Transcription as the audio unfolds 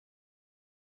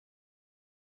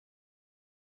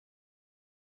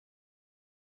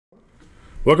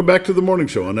Welcome back to the morning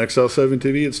show on XL7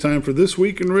 TV. It's time for This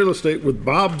Week in Real Estate with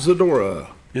Bob Zadora.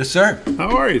 Yes, sir.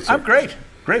 How are you, sir? I'm great.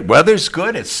 Great. Weather's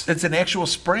good. It's an actual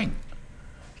spring.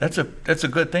 That's a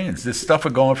good thing. It's this stuff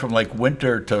of going from like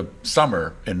winter to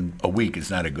summer in a week is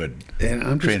not a good And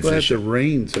I'm just glad the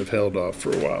rains have held off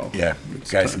for a while. Yeah,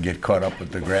 guys can get caught up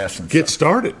with the grass and Get stuff.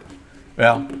 started.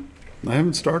 Well, I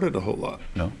haven't started a whole lot.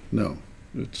 no. No.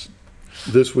 It's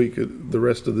this week, the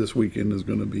rest of this weekend is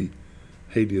going to be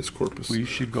habeas corpus. We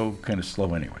should go kind of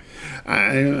slow anyway.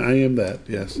 I am that.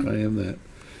 Yes, I am that.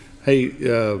 Hey,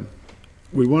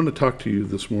 we want to talk to you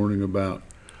this morning about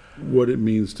what it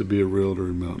means to be a realtor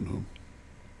in Mountain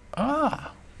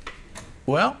Home.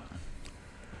 Well,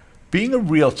 being a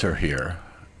realtor here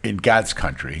in God's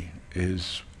country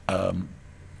is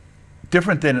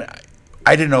different than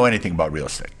I didn't know anything about real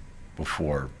estate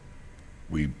before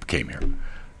we came here.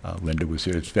 Linda was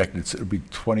here. In fact, it'll be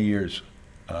 20 years,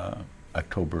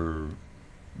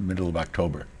 middle of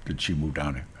October, did she move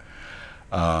down here.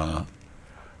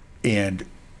 And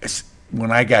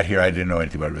when I got here, I didn't know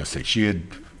anything about real estate. She had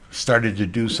started to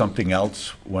do something else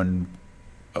when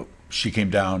she came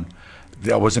down.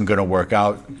 That wasn't going to work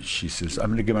out. She says, I'm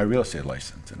going to get my real estate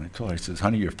license. And I told her, I says,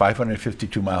 honey, you're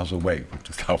 552 miles away, which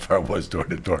is how far it was door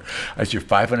to door. I said, you're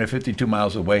 552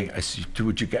 miles away. I said, do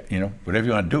what you got, whatever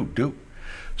you want to do.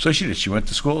 So she did. She went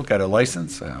to school, got a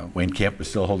license. Wayne Camp was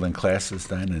still holding classes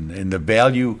then. And the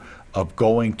value of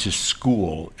going to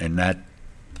school and not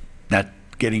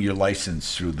getting your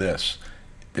license through this,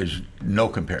 there's no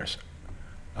comparison.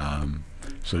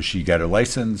 So she got her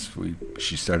license.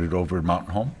 She started over at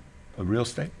Mountain Home of real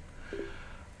estate.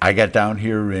 I got down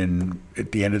here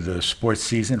at the end of the sports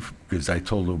season because I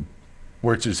told the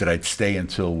Wertzers that I'd stay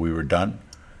until we were done.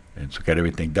 And so got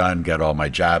everything done, got all my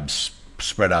jobs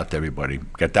spread out to everybody.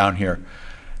 Got down here,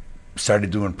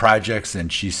 started doing projects,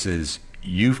 and she says,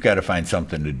 you've got to find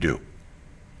something to do.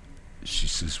 She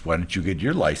says, why don't you get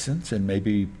your license and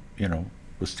maybe, we'll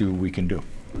see what we can do.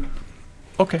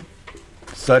 Okay.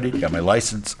 Studied, got my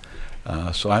license.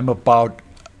 So I'm about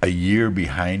a year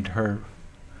behind her.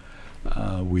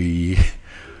 We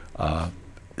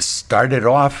started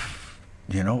off,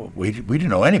 we didn't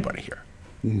know anybody here.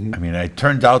 Mm-hmm. I mean, it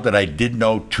turned out that I did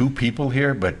know 2 people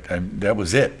here, but that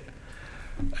was it.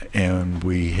 And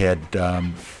we had,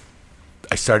 I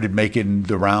started making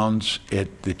the rounds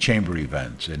at the chamber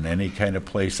events and any kind of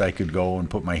place I could go and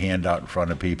put my hand out in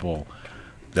front of people.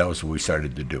 That was what we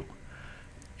started to do.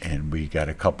 And we got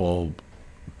a couple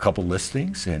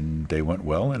listings, and they went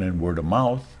well. And then word of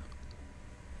mouth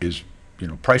is,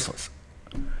 priceless.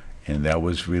 And that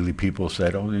was really, people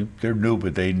said, oh, they're new,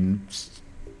 but they're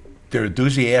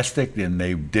enthusiastic, and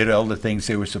they did all the things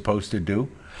they were supposed to do.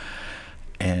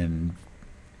 And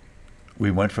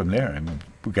we went from there. I mean,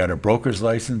 we got our broker's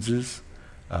licenses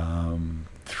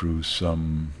through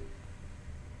some,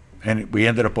 and we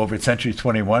ended up over at Century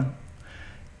 21.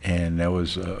 And that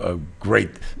was the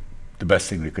best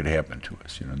thing that could happen to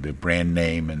us. The brand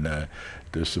name and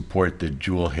the support that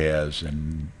Jewel has,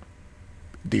 and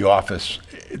the office,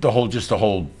 the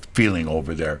whole feeling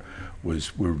over there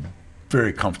we're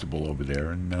very comfortable over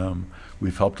there, and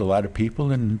we've helped a lot of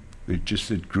people, and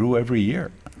it grew every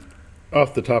year.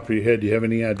 Off the top of your head, do you have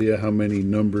any idea how many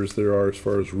numbers there are as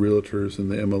far as realtors in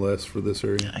the MLS for this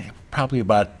area? Probably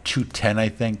about 210, I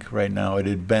think, right now. It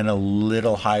had been a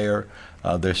little higher.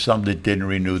 There's some that didn't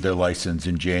renew their license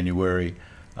in January.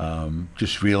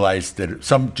 Just realized that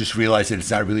it's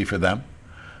not really for them.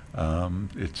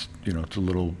 It's it's a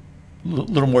little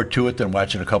more to it than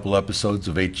watching a couple episodes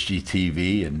of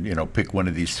HGTV and pick one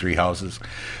of these 3 houses.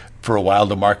 For a while,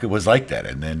 the market was like that,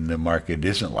 and then the market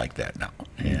isn't like that now.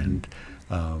 And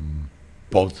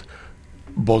both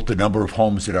the number of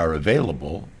homes that are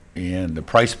available and the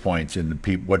price points and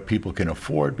what people can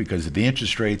afford, because of the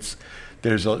interest rates,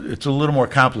 it's a little more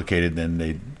complicated than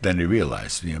they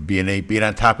realize. Being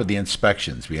on top of the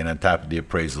inspections, being on top of the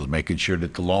appraisals, making sure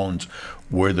that the loans,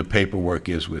 where the paperwork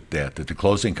is with that the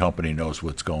closing company knows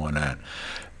what's going on.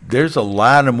 There's a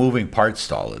lot of moving parts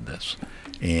to all of this,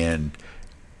 and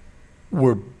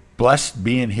we're blessed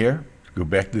being here. Go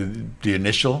back to the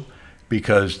initial,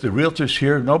 because the realtors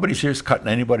here, nobody's here is cutting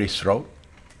anybody's throat.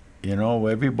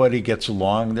 Everybody gets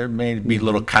along. There may be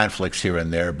little conflicts here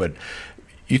and there, but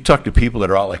you talk to people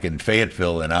that are out like in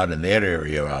Fayetteville and out in that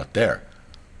area out there,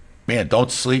 man,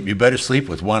 don't sleep. You better sleep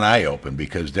with one eye open,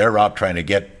 because they're out trying to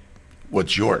get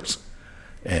what's yours.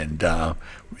 And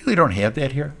really don't have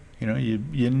that here.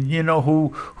 You know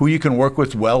who you can work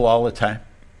with well all the time.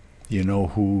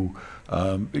 Who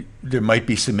there might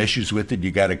be some issues with it.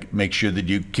 You got to make sure that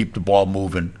you keep the ball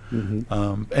moving,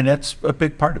 and that's a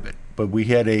big part of it. But we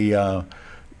had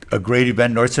a great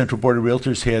event. North Central Board of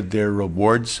Realtors had their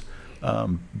awards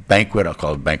banquet. I'll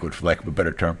call it banquet for lack of a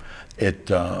better term. It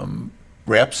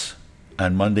wraps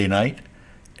on Monday night,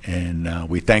 and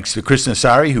we thanks to Chris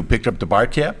Nassari who picked up the bar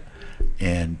tab,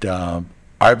 and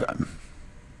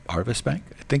Arvis Bank.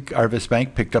 I think Arvis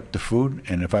Bank picked up the food,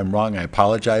 and if I'm wrong, I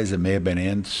apologize. It may have been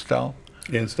Anstel.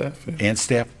 And staff. Yeah. And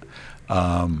staff.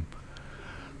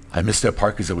 I missed that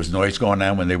part because there was noise going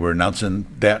on when they were announcing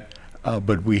that.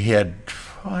 But we had,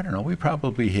 I don't know, we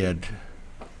probably had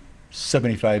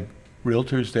 75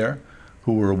 realtors there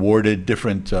who were awarded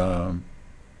different awards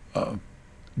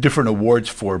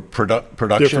for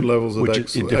production. Different levels of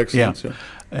excellence. Yeah.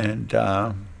 And,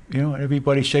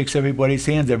 everybody shakes everybody's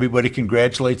hands. Everybody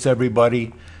congratulates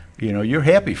everybody. You're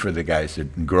happy for the guys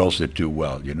and girls that do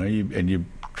well, and you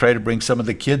try to bring some of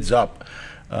the kids up.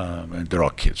 And they're all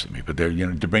kids to me, but they're,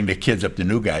 to bring the kids up, the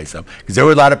new guys up. Because there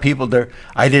were a lot of people there.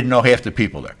 I didn't know half the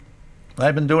people there.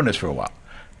 I've been doing this for a while.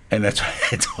 And that's why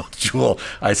I told Jewel,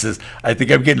 I says, I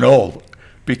think I'm getting old.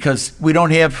 Because we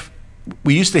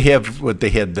used to have what they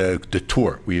had, the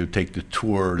tour. We would take the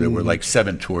tour. There were like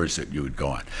 7 tours that you would go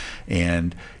on.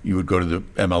 And you would go to the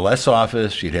MLS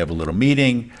office. You'd have a little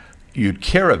meeting. You'd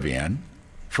caravan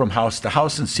from house to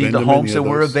house and see the homes that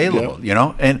were available,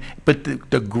 But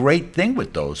the great thing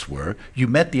with those were you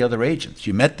met the other agents.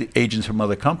 You met the agents from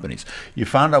other companies. You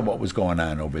found out what was going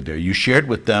on over there. You shared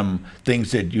with them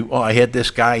things that I had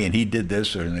this guy and he did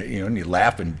this, or and you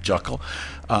laugh and chuckle.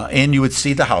 And you would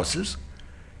see the houses.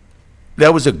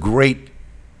 That was a great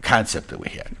concept that we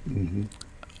had.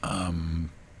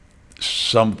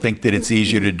 Some think that it's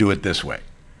easier to do it this way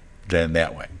than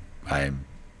that way.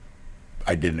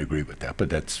 I didn't agree with that,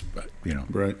 but that's,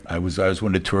 Right. I was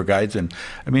one of the tour guides, and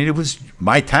it was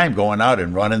my time going out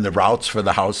and running the routes for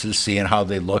the houses, seeing how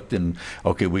they looked, and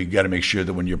okay, we got to make sure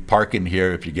that when you're parking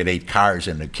here, if you get 8 cars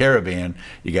in the caravan,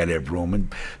 you got to have room,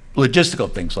 and logistical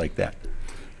things like that.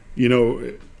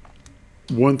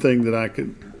 One thing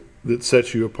that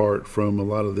sets you apart from a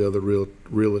lot of the other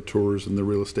realtors and the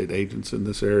real estate agents in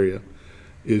this area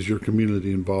is your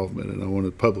community involvement. And I want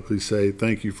to publicly say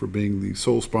thank you for being the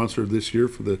sole sponsor this year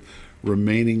for the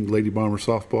remaining Lady Bomber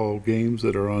softball games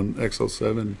that are on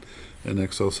XL7 and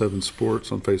XL7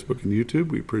 Sports on Facebook and YouTube.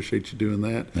 We appreciate you doing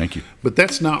that. Thank you. But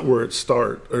that's not where it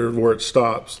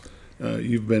stops.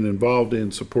 You've been involved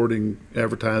in supporting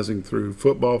advertising through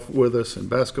football with us and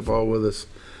basketball with us.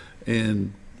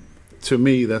 And to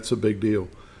me, that's a big deal.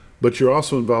 But you're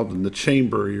also involved in the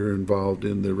chamber, you're involved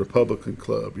in the Republican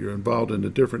Club, you're involved in the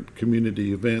different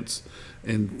community events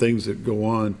and things that go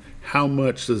on. How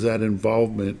much does that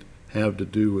involvement have to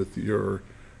do with your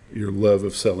love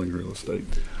of selling real estate?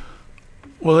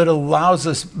 Well, it allows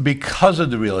us, because of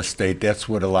the real estate, that's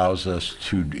what allows us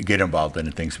to get involved in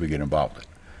the things we get involved in.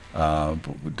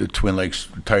 The Twin Lakes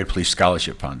Retired Police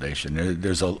Scholarship Foundation,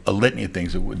 there's a litany of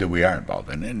things that we are involved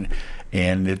in.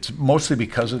 And it's mostly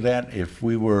because of that. If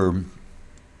we were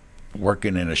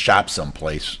working in a shop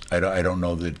someplace, I don't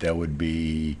know that would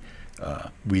be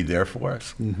there for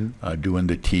us. Doing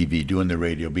the TV, doing the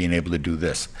radio, being able to do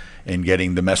this, and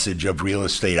getting the message of real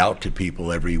estate out to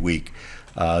people every week.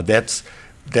 That's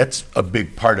a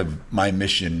big part of my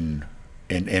mission,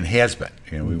 and has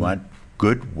been. We want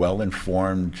good,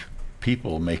 well-informed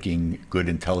people making good,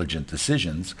 intelligent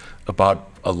decisions about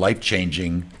a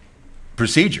life-changing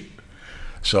procedure.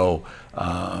 So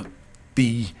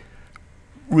the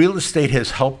real estate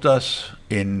has helped us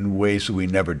in ways we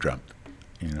never dreamt.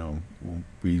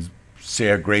 We say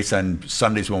our grace on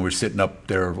Sundays when we're sitting up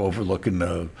there overlooking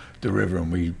the river,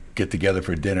 and we get together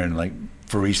for dinner and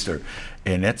for Easter.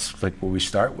 And that's what we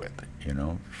start with,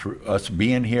 For us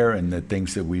being here and the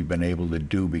things that we've been able to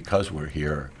do because we're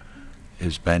here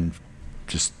has been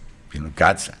just,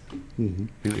 godsend. It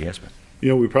really has been.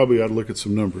 We probably ought to look at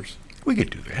some numbers. We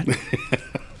could do that.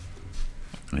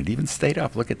 And it even stayed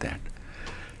up. Look at that.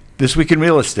 This week in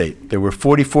real estate, there were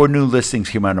 44 new listings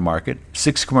came on the market,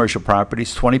 6 commercial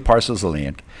properties, 20 parcels of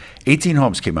land, 18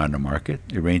 homes came on the market.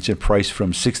 They ranged in price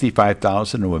from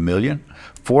 $65,000 to $1 million.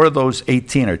 4 of those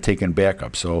 18 are taken back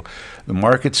up. So the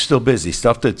market's still busy.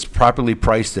 Stuff that's properly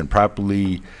priced and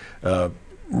properly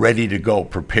ready to go,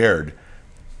 prepared,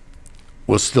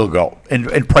 will still go.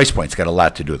 And price points got a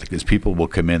lot to do with it, because people will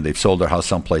come in, they've sold their house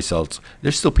someplace else.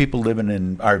 There's still people living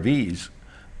in RVs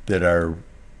that are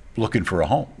looking for a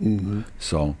home.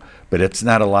 So, but it's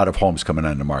not a lot of homes coming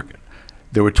on the market.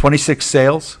 There were 26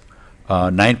 sales,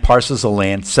 9 parcels of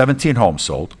land, 17 homes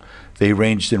sold. They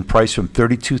ranged in price from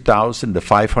 $32,000 to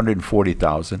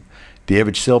 $540,000. The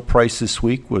average sale price this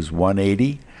week was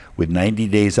 $180,000 with 90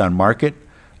 days on market.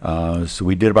 So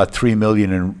we did about $3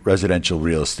 million in residential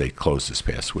real estate closed this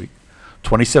past week.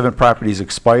 27 properties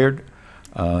expired,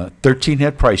 13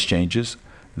 had price changes,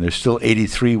 and there's still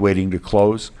 83 waiting to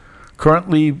close.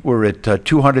 Currently, we're at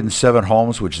 207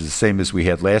 homes, which is the same as we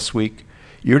had last week.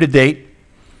 Year to date,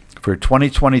 for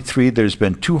 2023, there's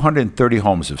been 230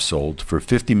 homes have sold for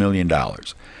 $50 million.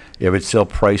 The average sale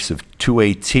price of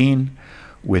 $218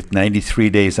 with 93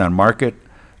 days on market.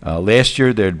 Last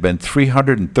year, there had been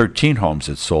 313 homes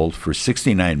that sold for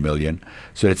 $69 million.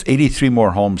 So that's 83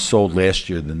 more homes sold last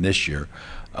year than this year.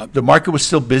 The market was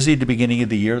still busy at the beginning of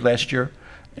the year last year.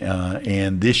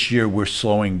 And this year we're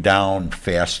slowing down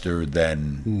faster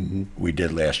than we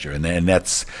did last year. And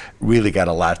that's really got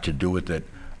a lot to do with it.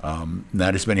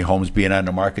 Not as many homes being on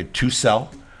the market to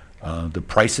sell. The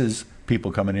prices,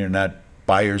 people coming in are not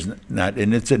buyers,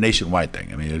 and it's a nationwide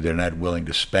thing. I mean, they're not willing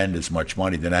to spend as much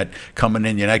money. They're not coming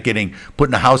in, you're not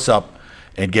putting a house up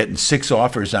and getting 6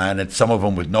 offers on it, some of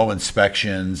them with no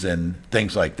inspections and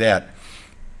things like that.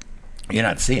 You're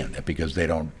not seeing that because they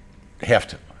don't have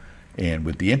to. And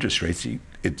with the interest rates,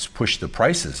 it's pushed the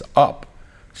prices up.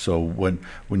 So when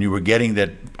you were getting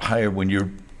that higher, when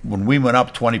we went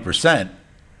up 20%,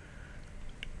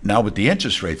 now with the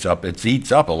interest rates up, it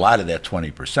eats up a lot of that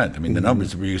 20%. I mean, the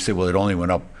numbers where you say, well, it only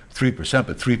went up 3%,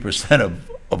 but 3%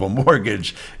 of a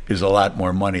mortgage is a lot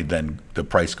more money than the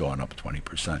price going up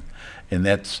 20%. And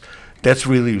that's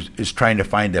really is trying to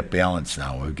find that balance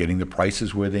now of getting the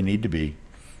prices where they need to be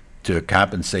to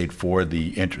compensate for the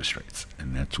interest rates.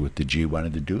 And that's what the G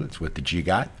wanted to do. It's what the G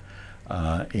got.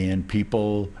 And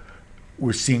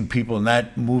we're seeing people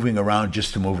not moving around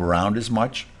just to move around as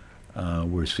much.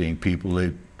 We're seeing people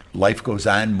that life goes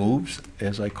on, moves,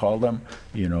 as I call them,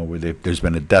 where there's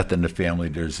been a death in the family,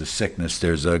 there's a sickness,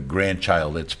 there's a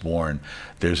grandchild that's born,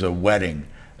 there's a wedding,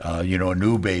 a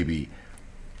new baby.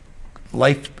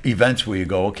 Life events where you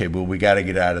go, okay, well, we got to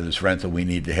get out of this rental. We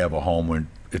need to have a home when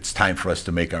it's time for us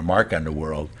to make our mark on the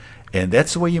world. And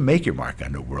that's the way you make your mark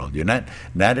on the world. You're not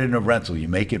in a rental. You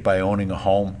make it by owning a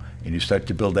home, and you start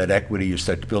to build that equity. You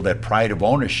start to build that pride of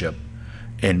ownership.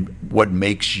 And what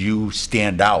makes you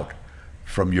stand out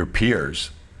from your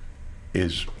peers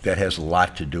that has a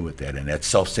lot to do with that. And that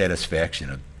self-satisfaction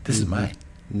of, this is mine.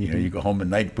 You go home at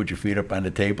night, put your feet up on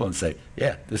the table and say,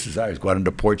 yeah, this is ours. Go out on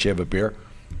the porch, have a beer.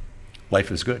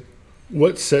 Life is good.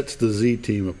 What sets the Z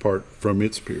team apart from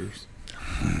its peers?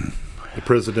 The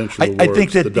presidential awards, I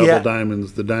think that, the double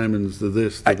diamonds, the diamonds, the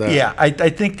this, the that. Yeah, I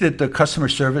think that the customer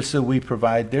service that we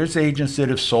provide, there's agents that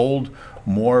have sold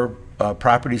more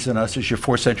properties than us. There's your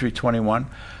 4th Century 21,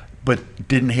 but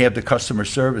didn't have the customer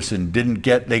service and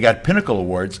they got Pinnacle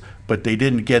Awards, but they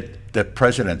didn't get the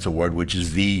President's Award, which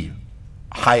is the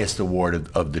highest award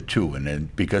of the two. And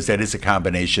then because that is a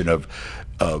combination of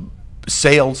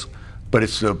sales, but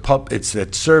it's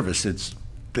that service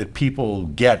that people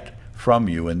get from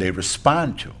you and they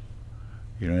respond to,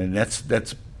 and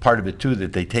that's part of it too,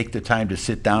 that they take the time to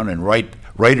sit down and write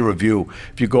a review.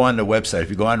 If you go on the website,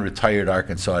 if you go on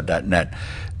retiredarkansas.net,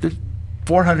 there's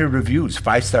 400 reviews,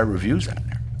 5-star reviews on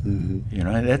there.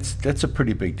 And that's a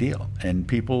pretty big deal, and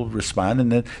people respond.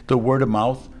 And then the word of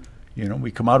mouth, we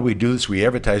come out, we do this, we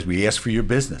advertise, we ask for your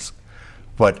business,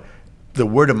 but the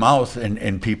word of mouth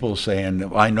and people saying,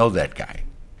 well, I know that guy,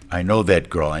 I know that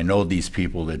girl, I know these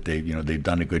people that they've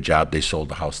done a good job. They sold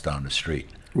the house down the street.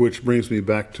 Which brings me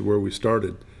back to where we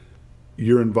started.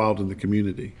 You're involved in the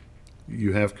community.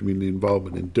 You have community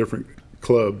involvement in different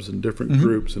clubs and different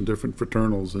groups and different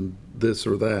fraternals and this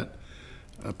or that.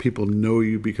 People know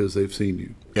you because they've seen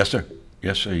you. Yes, sir.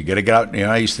 Yes, sir. You got to get out.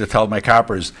 I used to tell my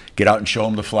coppers, get out and show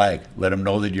them the flag. Let them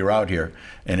know that you're out here.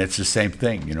 And it's the same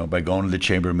thing, by going to the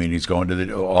chamber meetings, going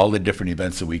to all the different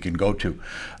events that we can go to.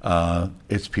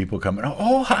 It's people coming,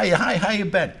 oh, hi, how you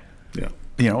been? Yeah.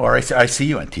 Or I see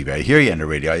you on TV. I hear you on the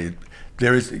radio. I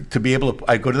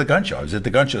go to the gun show. I was at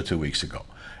the gun show 2 weeks ago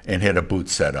and had a booth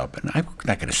set up. And I'm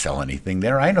not going to sell anything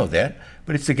there. I know that.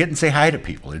 But it's to get and say hi to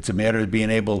people. It's a matter of being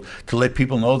able to let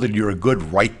people know that you're a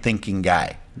good, right-thinking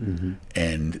guy.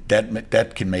 And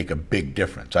that can make a big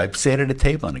difference. I've sat at a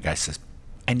table and the guy says,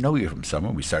 I know you're from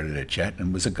somewhere. We started a chat and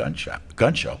it was a gun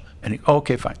show. And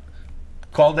okay, fine.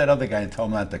 Call that other guy and tell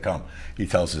him not to come. He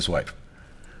tells his wife.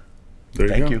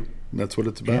 Thank you. That's what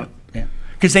it's about. Yeah.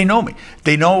 Because they know me.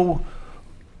 They know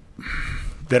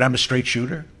that I'm a straight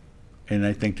shooter, and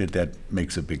I think that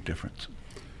makes a big difference.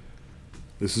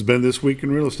 This has been This Week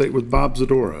in Real Estate with Bob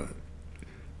Zadora.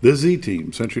 The Z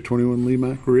Team, Century 21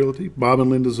 Lemack Realty, Bob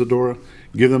and Linda Zadora.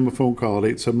 Give them a phone call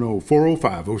at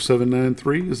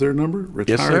 870-405-0793 is their number.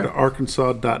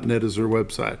 Retiredarkansas.net is their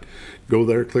website. Go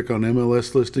there, click on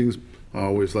MLS listings. I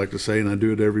always like to say, and I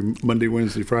do it every Monday,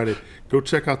 Wednesday, Friday, go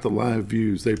check out the live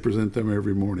views. They present them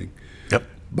every morning. Yep.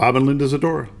 Bob and Linda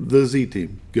Zadora, the Z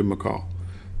Team. Give them a call.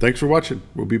 Thanks for watching.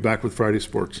 We'll be back with Friday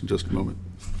Sports in just a moment.